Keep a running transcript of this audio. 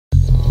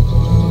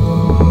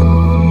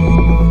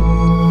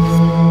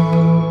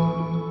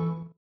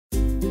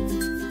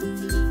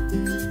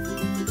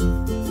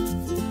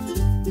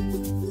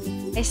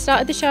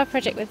started the shower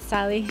project with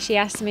Sally. She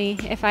asked me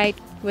if I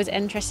was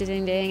interested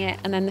in doing it,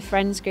 and then the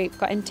friends group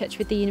got in touch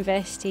with the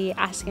university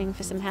asking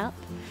for some help.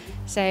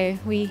 So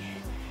we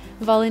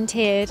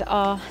volunteered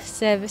our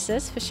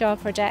services for shower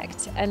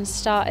project and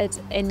started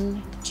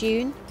in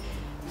June,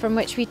 from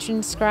which we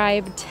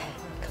transcribed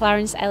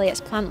Clarence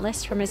Elliott's plant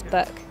list from his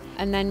book,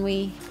 and then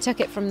we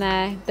took it from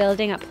there,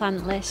 building up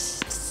plant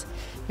lists.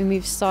 We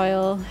moved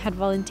soil, had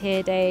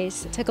volunteer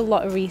days. It took a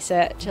lot of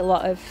research, a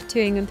lot of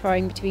toing and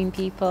throwing between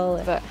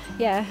people, but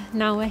yeah,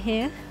 now we're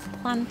here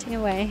planting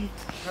away.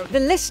 The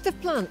list of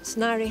plants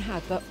Ngaire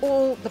had were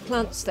all the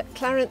plants that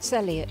Clarence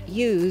Elliott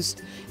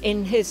used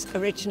in his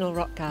original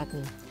rock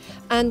garden.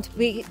 And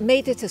we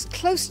made it as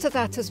close to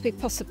that as we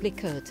possibly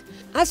could.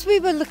 As we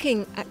were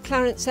looking at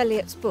Clarence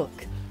Elliott's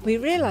book, we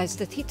realised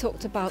that he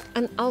talked about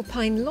an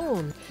alpine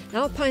lawn. An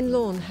alpine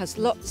lawn has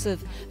lots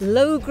of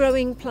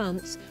low-growing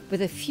plants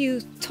with a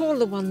few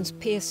taller ones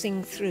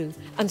piercing through.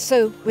 And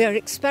so we are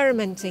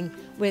experimenting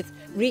with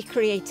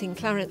recreating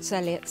Clarence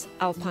Elliott's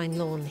alpine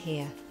lawn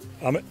here.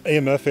 I'm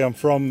Ian Murphy, I'm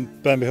from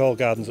Whinfell Quarry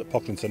Gardens at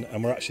Pocklington,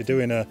 and we're actually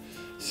doing a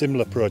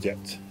similar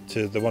project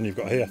to the one you've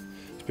got here.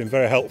 It's been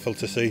very helpful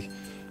to see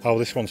how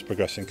this one's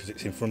progressing because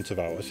it's in front of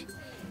ours,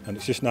 and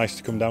it's just nice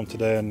to come down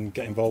today and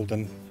get involved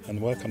and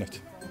work on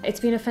it. It's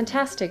been a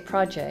fantastic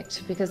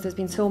project because there's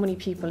been so many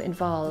people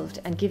involved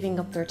and giving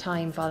up their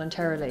time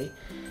voluntarily.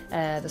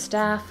 The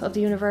staff of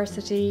the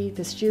university,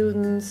 the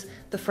students,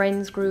 the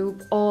friends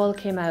group all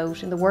came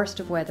out in the worst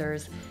of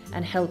weathers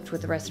and helped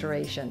with the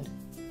restoration.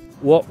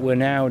 What we're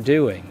now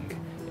doing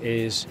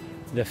is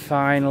the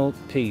final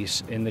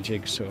piece in the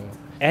jigsaw.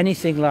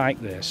 Anything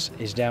like this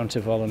is down to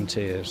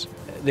volunteers.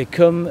 They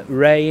come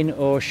rain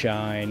or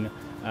shine,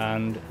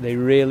 and they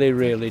really,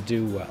 really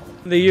do well.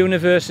 The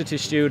university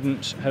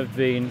students have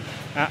been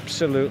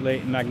absolutely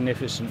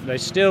magnificent. They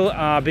still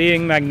are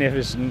being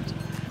magnificent,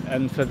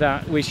 and for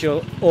that we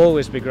shall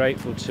always be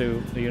grateful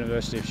to the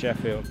University of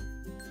Sheffield.